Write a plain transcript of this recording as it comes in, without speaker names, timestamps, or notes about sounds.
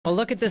Oh,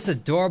 look at this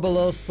adorable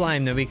little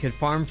slime that we could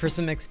farm for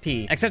some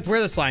XP. Except we're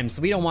the slime, so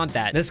we don't want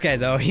that. This guy,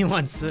 though, he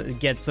wants to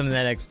get some of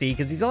that XP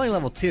because he's only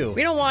level 2.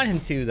 We don't want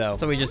him to, though.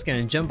 So we're just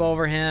gonna jump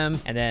over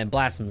him and then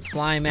blast some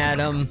slime at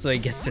him so he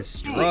gets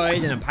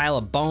destroyed in a pile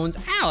of bones.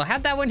 Ow,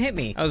 how'd that one hit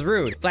me? That was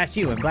rude. Blast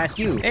you and blast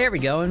you. There we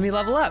go, and we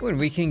level up. Ooh, and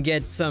we can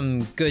get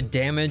some good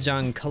damage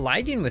on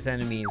colliding with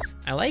enemies.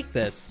 I like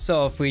this.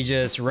 So if we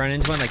just run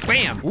into one like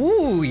bam.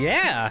 Ooh,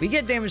 yeah. We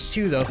get damage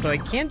too, though, so I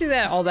can't do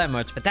that all that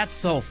much, but that's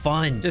so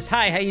fun. Just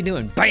hi, how you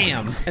doing?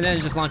 Bam! And then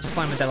just launch a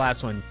slime with that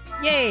last one.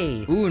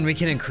 Yay! Ooh, and we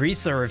can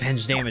increase the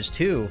revenge damage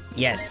too.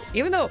 Yes.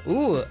 Even though,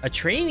 ooh, a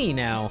trainee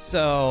now.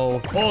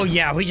 So, oh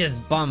yeah, we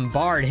just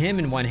bombard him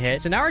in one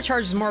hit. So now our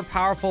charge is more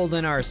powerful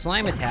than our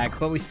slime attack,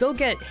 but we still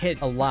get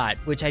hit a lot,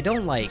 which I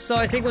don't like. So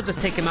I think we'll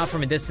just take him out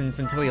from a distance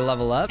until we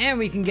level up, and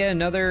we can get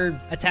another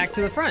attack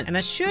to the front. And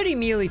that should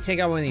immediately take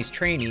out one of these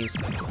trainees.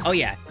 Oh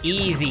yeah,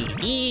 easy,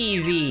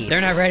 easy. They're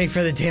not ready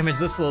for the damage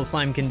this little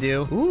slime can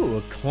do. Ooh,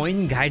 a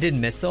coin-guided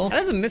missile? How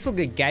does a missile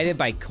get guided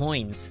by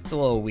coins? It's a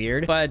little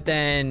weird, but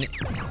then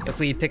if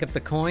we pick up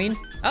the coin,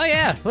 oh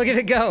yeah, look at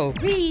it go.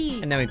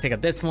 Whee! And then we pick up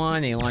this one,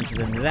 and he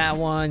launches into that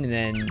one, and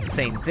then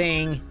same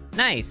thing.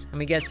 Nice, and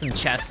we get some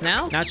chests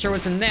now. Not sure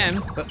what's in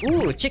them, but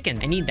ooh, chicken,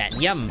 I need that,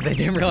 yum. I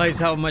didn't realize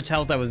how much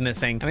health I was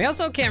missing. And we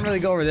also can't really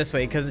go over this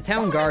way because the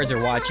town guards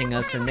are watching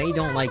us and they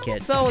don't like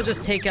it. So we'll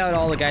just take out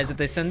all the guys that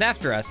they send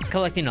after us,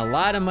 collecting a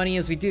lot of money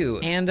as we do.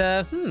 And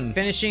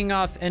finishing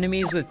off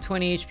enemies with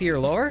 20 HP or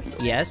lower,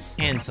 yes.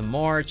 And some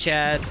more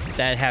chests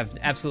that have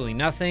absolutely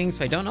nothing,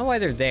 so I don't know why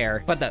they're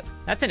there, but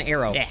that's an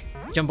arrow. Yeah.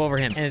 Jump over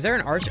him. And is there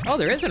an archer? Oh,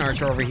 there is an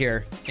archer over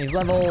here. He's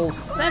level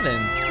 7.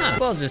 Huh.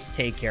 We'll just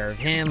take care of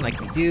him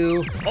like we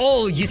do.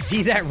 Oh, you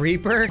see that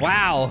Reaper?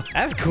 Wow,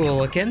 that's cool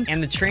looking.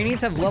 And the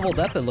trainees have leveled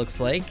up, it looks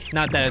like.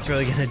 Not that it's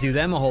really gonna do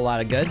them a whole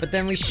lot of good, but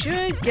then we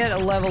should get a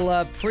level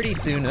up pretty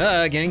soon.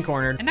 Getting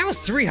cornered. And that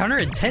was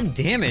 310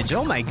 damage.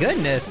 Oh my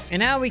goodness.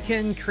 And now we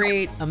can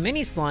create a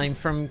mini slime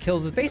from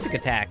kills with basic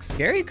attacks.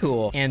 Very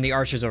cool. And the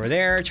archer's over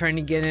there trying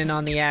to get in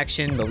on the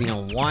action, but we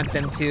don't want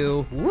them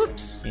to.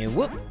 Whoops. And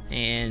whoop.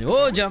 And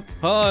whoa, jump.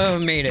 Oh,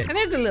 made it. And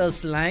there's a little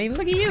slime.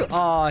 Look at you.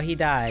 Oh, he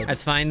died.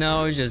 That's fine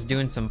though. Just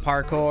doing some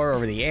parkour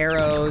over the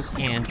arrows.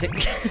 And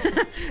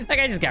that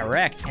guy just got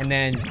wrecked. And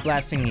then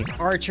blasting these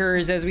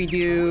archers as we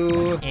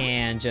do.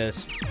 And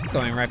just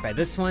going right by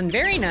this one.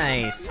 Very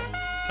nice.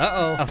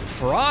 Uh-oh, a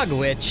frog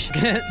witch.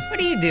 What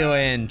are you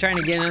doing? Trying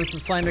to get on some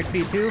slime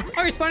XP too?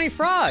 Oh, you're spawning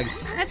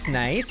frogs. That's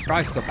nice.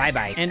 Frogs go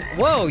bye-bye. And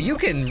whoa, you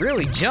can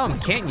really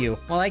jump, can't you?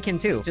 Well, I can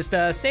too. Just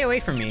stay away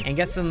from me and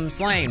get some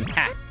slime.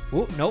 Ha.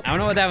 Ooh, nope. I don't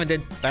know what that one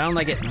did, but I don't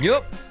like it.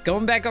 Nope.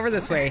 Going back over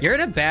this way. You're in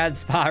a bad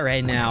spot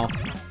right now.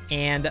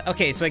 And,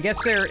 okay, so I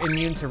guess they're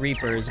immune to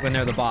Reapers when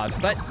they're the boss,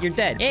 but you're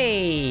dead.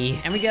 Yay!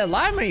 And we get a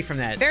lot of money from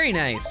that. Very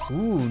nice.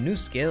 Ooh, new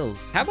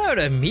skills. How about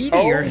a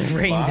meteor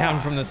rain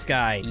down from the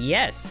sky?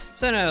 Yes.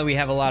 So now that we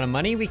have a lot of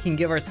money, we can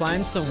give our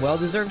slime some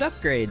well-deserved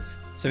upgrades.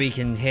 So we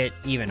can hit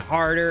even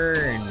harder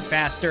and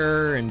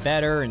faster and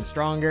better and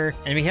stronger.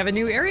 And we have a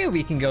new area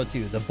we can go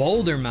to, the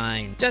Boulder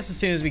Mine, just as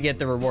soon as we get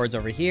the rewards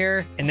over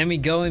here. And then we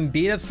go and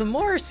beat up some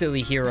more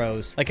silly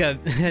heroes, like a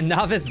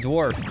novice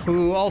dwarf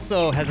who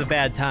also has a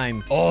bad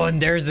time. Oh,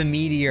 and there's a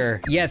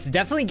meteor. Yes,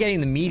 definitely getting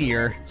the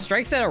meteor.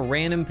 Strikes at a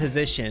random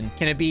position.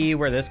 Can it be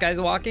where this guy's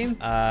walking?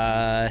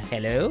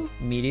 Hello?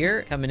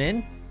 Meteor coming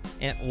in?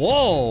 And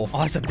whoa,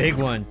 oh, it's a big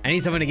one. I need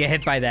someone to get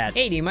hit by that.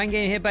 Hey, do you mind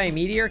getting hit by a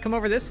meteor? Come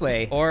over this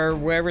way or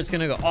wherever it's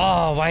gonna go.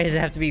 Oh, why does it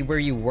have to be where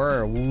you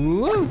were?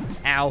 Woo!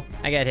 Ow,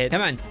 I got hit.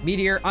 Come on,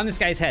 meteor on this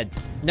guy's head.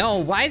 No,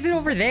 why is it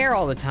over there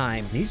all the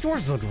time? These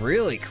dwarves look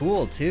really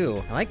cool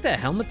too. I like the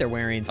helmet they're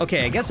wearing.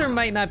 Okay, I guess there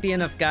might not be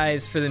enough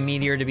guys for the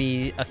meteor to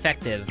be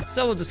effective.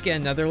 So we'll just get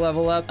another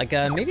level up, like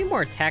maybe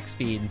more attack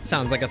speed.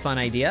 Sounds like a fun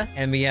idea.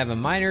 And we have a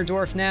minor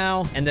dwarf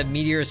now, and the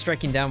meteor is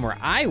striking down where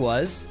I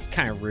was.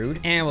 Kind of rude.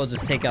 And we'll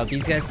just take out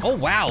these guys. Oh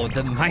wow,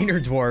 the minor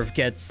dwarf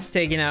gets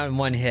taken out in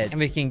one hit. And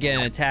we can get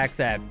an attack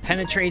that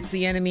penetrates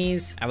the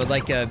enemies. I would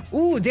like a,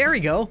 ooh, there we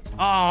go.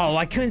 Oh,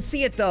 I couldn't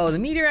see it though. The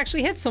meteor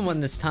actually hit someone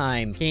this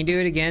time. Can you do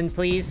it again,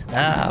 please?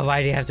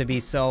 Why do you have to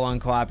be so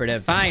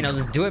uncooperative? Fine, I'll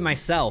just do it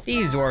myself.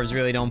 These dwarves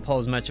really don't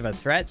pose much of a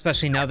threat,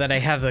 especially now that I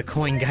have the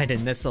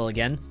coin-guided missile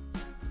again.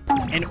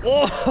 And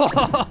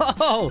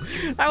oh,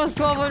 that was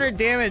 1200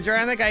 damage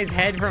right on the guy's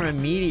head from a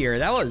meteor.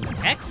 That was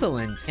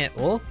excellent. And,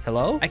 oh,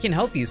 hello? I can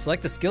help you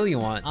select the skill you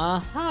want.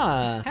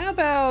 How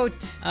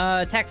about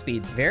attack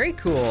speed? Very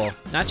cool.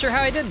 Not sure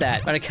how I did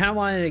that, but I kind of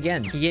wanted it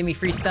again. He gave me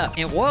free stuff.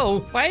 And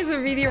whoa, why does the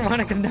meteor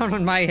want to come down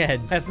on my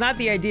head? That's not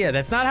the idea.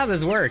 That's not how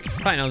this works.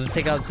 Fine, I'll just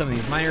take out some of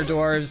these minor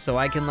dwarves so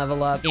I can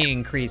level up.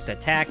 Increased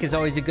attack is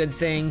always a good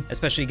thing,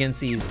 especially against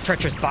these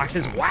treacherous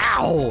boxes.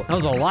 Wow, that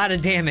was a lot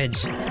of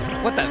damage.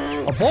 What the?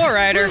 A bull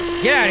rider?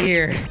 Get out of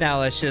here. Now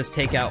let's just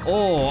take out,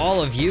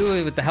 all of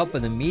you with the help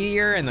of the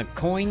meteor and the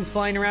coins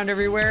flying around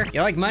everywhere.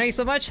 You like money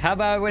so much? How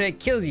about when it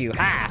kills you?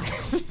 Ha!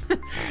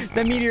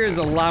 The meteor is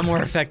a lot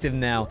more effective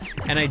now.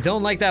 And I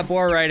don't like that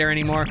boar rider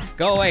anymore.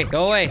 Go away,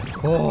 go away.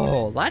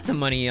 Oh, lots of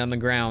money on the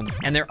ground.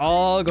 And they're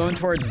all going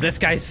towards this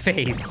guy's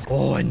face.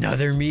 Oh,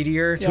 another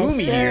meteor. Yes, Two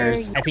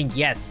meteors. sir. I think,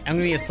 yes, I'm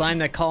gonna be a slime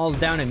that calls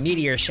down a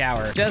meteor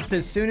shower just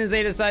as soon as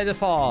they decide to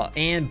fall.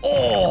 And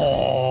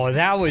oh,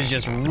 that was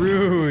just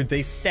rude.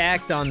 They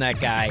stacked on that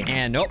guy.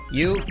 And oh,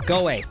 you go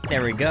away.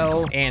 There we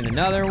go. And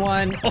another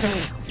one.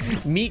 Oh,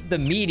 meet the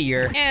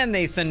meteor. And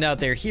they send out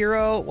their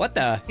hero. What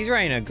the? He's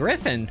riding a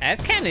griffin.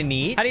 That's kind of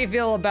neat. How do you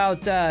feel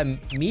about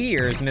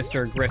meteors,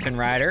 Mr. Griffin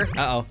Rider?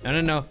 Uh-oh. No,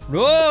 no, no.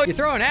 Whoa, you're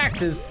throwing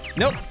axes.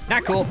 Nope,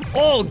 not cool.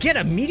 Oh, get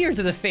a meteor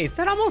to the face.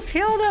 That almost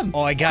killed him.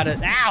 Oh, I got it.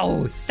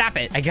 Ow, stop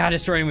it. I gotta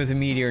destroy him with a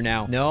meteor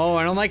now. No,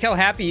 I don't like how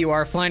happy you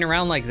are flying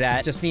around like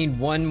that. Just need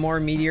one more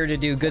meteor to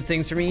do good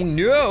things for me.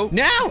 No,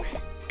 no.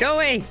 Go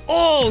away.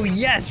 Oh,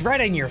 yes, right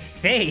on your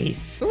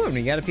face. Ooh, and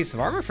we got a piece of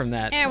armor from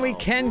that. And we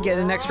can get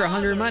an extra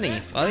 100 money.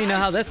 Well, you know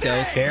how this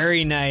goes.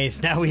 Very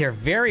nice. Now we are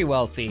very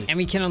wealthy. And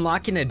we can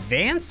unlock an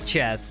advanced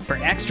chest for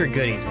extra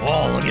goodies.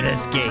 Oh, look at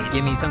this gate.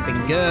 Give me something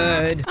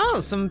good. Oh,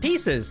 some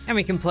pieces. And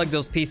we can plug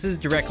those pieces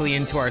directly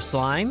into our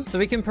slime so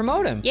we can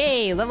promote him.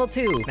 Yay, level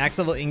 2. Max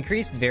level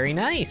increased. Very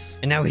nice.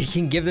 And now we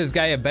can give this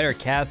guy a better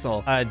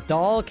castle. A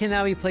doll can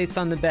now be placed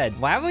on the bed.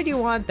 Why would you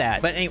want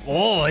that? But,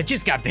 oh, it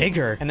just got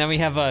bigger. And then we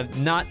have a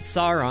not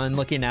Sauron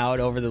looking out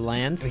over the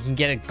land. We can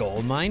get a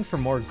gold mine for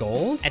more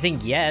gold? I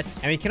think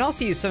yes. And we can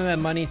also use some of that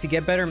money to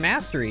get better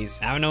masteries.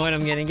 I don't know what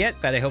I'm gonna get,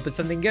 but I hope it's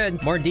something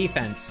good. More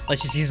defense.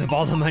 Let's just use up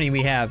all the money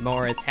we have.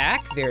 More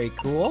attack, very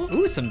cool.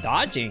 Ooh, some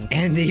dodging.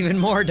 And even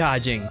more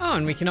dodging. Oh,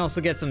 and we can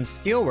also get some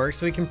steelwork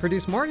so we can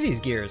produce more of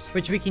these gears,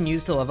 which we can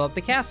use to level up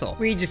the castle.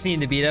 We just need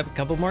to beat up a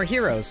couple more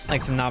heroes,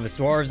 like some novice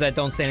dwarves that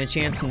don't stand a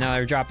chance and now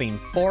they're dropping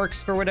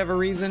forks for whatever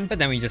reason. But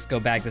then we just go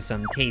back to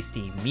some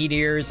tasty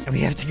meteors and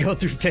we have to go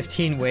through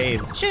 15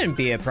 waves. Shouldn't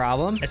be a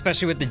problem,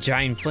 especially with the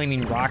giant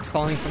flaming rocks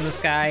falling from the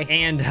sky,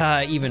 and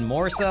even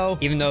more so,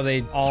 even though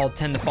they all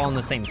tend to fall in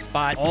the same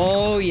spot.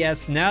 Oh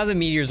yes, now the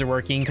meteors are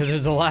working because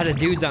there's a lot of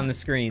dudes on the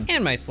screen,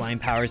 and my slime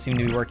powers seem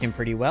to be working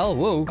pretty well.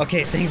 Whoa.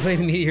 Okay, thankfully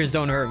the meteors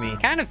don't hurt me.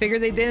 Kind of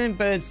figured they didn't,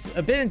 but it's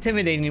a bit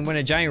intimidating when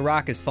a giant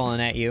rock is falling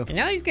at you. And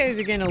now these guys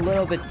are getting a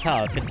little bit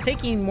tough. It's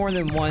taking more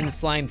than one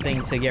slime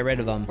thing to get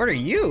rid of them. What are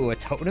you, a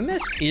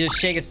totemist? You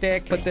just shake a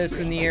stick, put this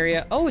in the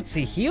area. Oh, it's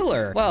a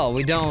healer. Well,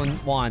 we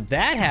don't want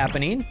that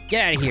happening.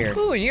 Get out of here.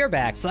 Ooh, and you're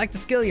back. Select the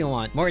skill you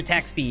want. More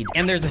attack speed.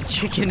 And there's a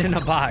chicken in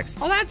a box.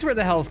 Oh, that's where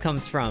the health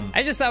comes from.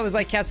 I just thought it was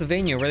like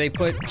Castlevania where they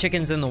put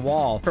chickens in the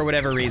wall for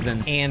whatever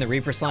reason. And the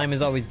Reaper slime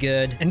is always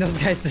good. And those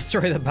guys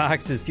destroy the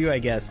boxes too, I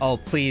guess. Oh,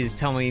 please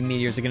tell me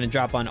meteors are gonna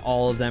drop on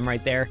all of them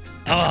right there.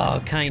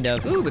 Oh, kind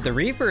of. Ooh, but the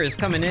Reaper is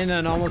coming in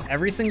on almost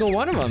every single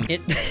one of them.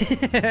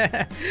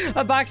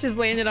 A box just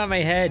landed on my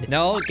head.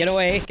 No, get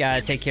away.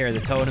 Gotta take care of the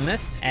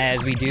totemist.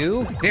 As we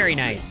do. Very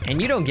nice.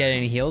 And you don't get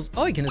any heals.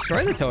 Oh, you can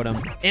destroy the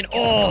totem. And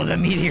oh, the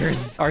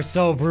meteors are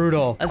so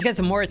brutal. Let's get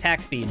some more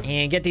attack speed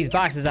and get these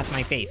boxes off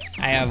my face.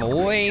 I have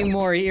way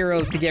more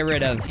heroes to get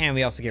rid of. And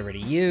we also get rid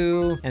of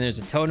you. And there's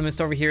a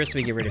totemist over here, so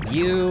we get rid of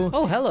you.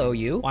 Oh, hello,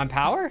 you. Want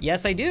power?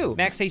 Yes, I do.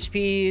 Max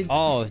HP.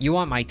 Oh, you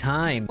want my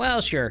time?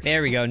 Well, sure.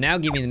 There we go. Now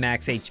give me the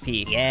max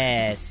HP.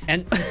 Yes.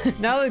 And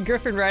now the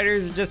Griffin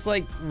Riders are just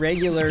like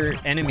regular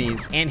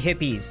enemies and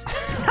hippies.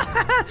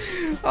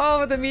 Oh,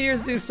 but the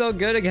meteors do so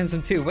good against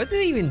them too. What do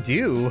they even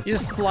do? You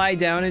just fly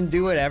down and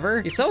do whatever?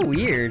 It's so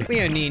weird. We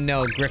don't need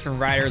no Griffin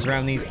Riders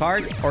around these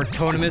parts or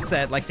totemists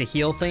that like to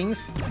heal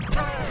things.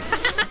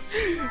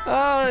 Oh,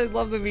 I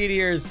love the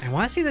meteors. I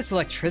want to see this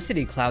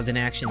electricity cloud in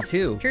action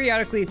too.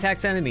 Periodically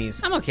attacks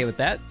enemies. I'm okay with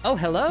that. Oh,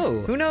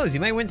 hello. Who knows?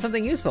 You might win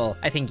something useful.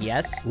 I think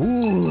yes.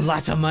 Ooh,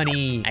 lots of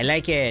money. I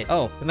like it.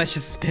 Oh, and let's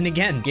just spin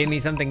again. Give me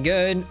something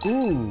good.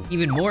 Ooh,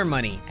 even more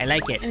money. I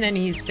like it. And then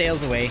he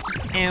sails away.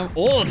 And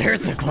oh,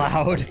 there's the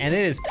cloud. And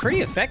it is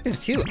pretty effective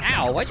too.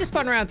 Ow, why'd you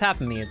spawn around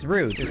top of me? It's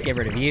rude. Just get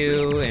rid of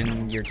you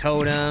and your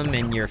totem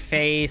and your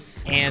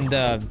face. And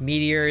the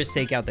meteors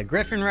take out the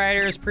Griffin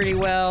Riders pretty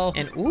well.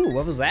 And ooh,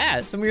 what was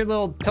that? Some weird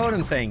little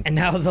totem thing. And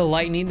now the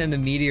lightning and the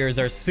meteors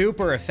are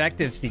super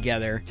effective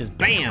together. Just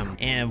bam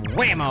and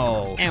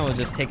whammo. And we'll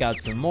just take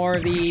out some more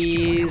of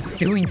these.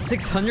 Doing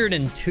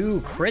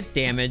 602 crit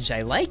damage. I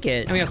like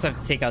it. And we also have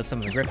to take out some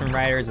of the Griffin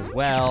Riders as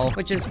well,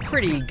 which is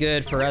pretty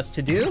good for us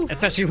to do,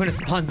 especially when it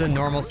spawns a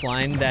normal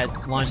slime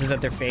that launches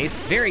at their face.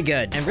 Very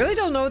good. And really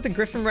don't know what the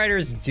Griffin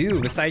Riders do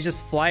besides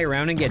just fly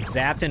around and get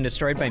zapped and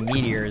destroyed by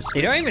meteors.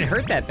 They don't even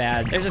hurt that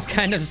bad. They're just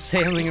kind of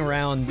sailing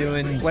around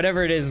doing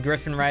whatever it is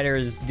Griffin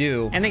Riders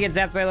do. And they get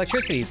zapped by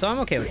electricity, so I'm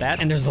okay with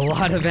that. And there's a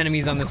lot of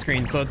enemies on the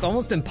screen, so it's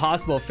almost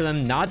impossible for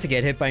them not to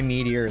get hit by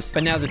meteors.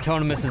 But now the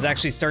totemist is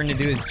actually starting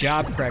to do his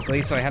job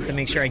correctly, so I have to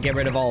make sure I get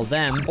rid of all of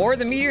them, or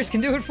the meteors can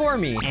do it for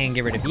me. And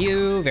get rid of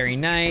you, very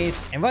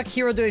nice. And what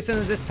hero do they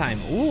send this time?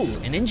 Ooh,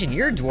 an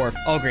engineer dwarf.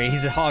 Oh great,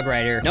 he's a hog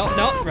rider. Nope,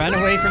 nope, run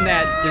away from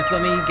that. Just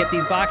let me get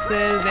these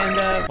boxes,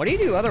 and what do you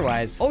do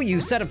otherwise? Oh, you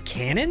set up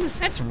cannons?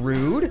 That's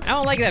rude. I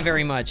don't like that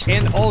very much.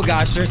 And oh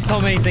gosh, there's so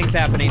many things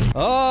happening.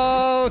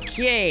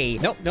 Okay,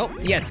 nope, nope.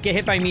 Yes, get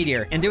hit by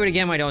meteor. And do it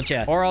again, why don't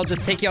you? Or I'll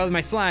just take you out with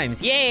my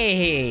slimes.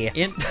 Yay!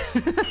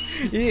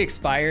 You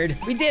expired.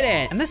 We did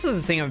it! And this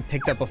was the thing I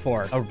picked up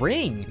before. A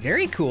ring.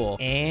 Very cool.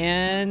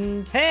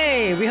 And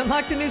hey, we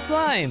unlocked a new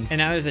slime. And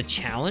now there's a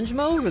challenge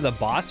mode with a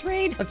boss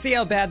raid? Let's see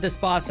how bad this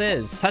boss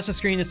is. Touch the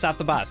screen to stop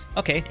the boss.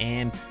 Okay,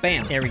 and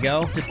bam. There we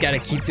go. Just gotta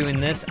keep doing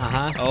this.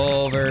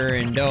 Over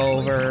and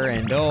over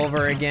and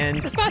over again.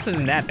 This boss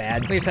isn't that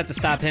bad. We just have to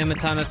stop him a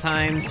ton of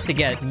times to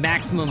get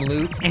maximum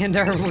loot. And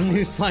our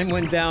new slime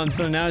went down,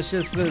 so now it's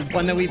just the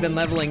one that we've been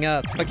leveling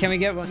up. But can we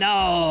get one?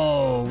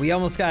 No! We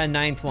almost got a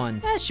 9th one.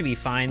 That should be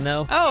fine,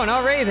 though. Oh, and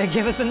already they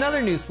give us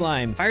another new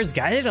slime. Fire's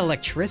guided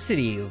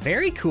electricity.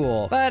 Very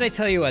cool. But I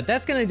tell you what,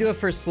 that's gonna do it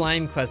for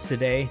Slime Quest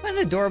today. What an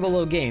adorable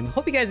little game.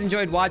 Hope you guys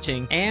enjoyed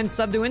watching, and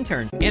sub to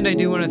Intern. And I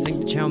do want to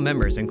thank the channel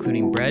members,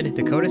 including Bread,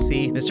 Dakota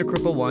C, Mr.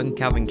 Cripple 1,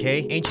 Calvin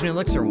K, Ancient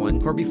Elixir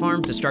 1, Corby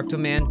Farm, Destructo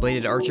Man,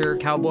 Bladed Archer,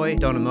 Cowboy,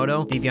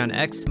 Donamoto, Devion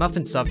X,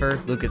 Muffin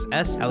Stuffer, Lucas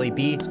S, Ellie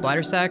B,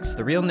 Splatter Sacks,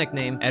 The Real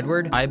Nickname,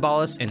 Edward,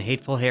 Eyeballus, and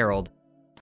Hateful Harold.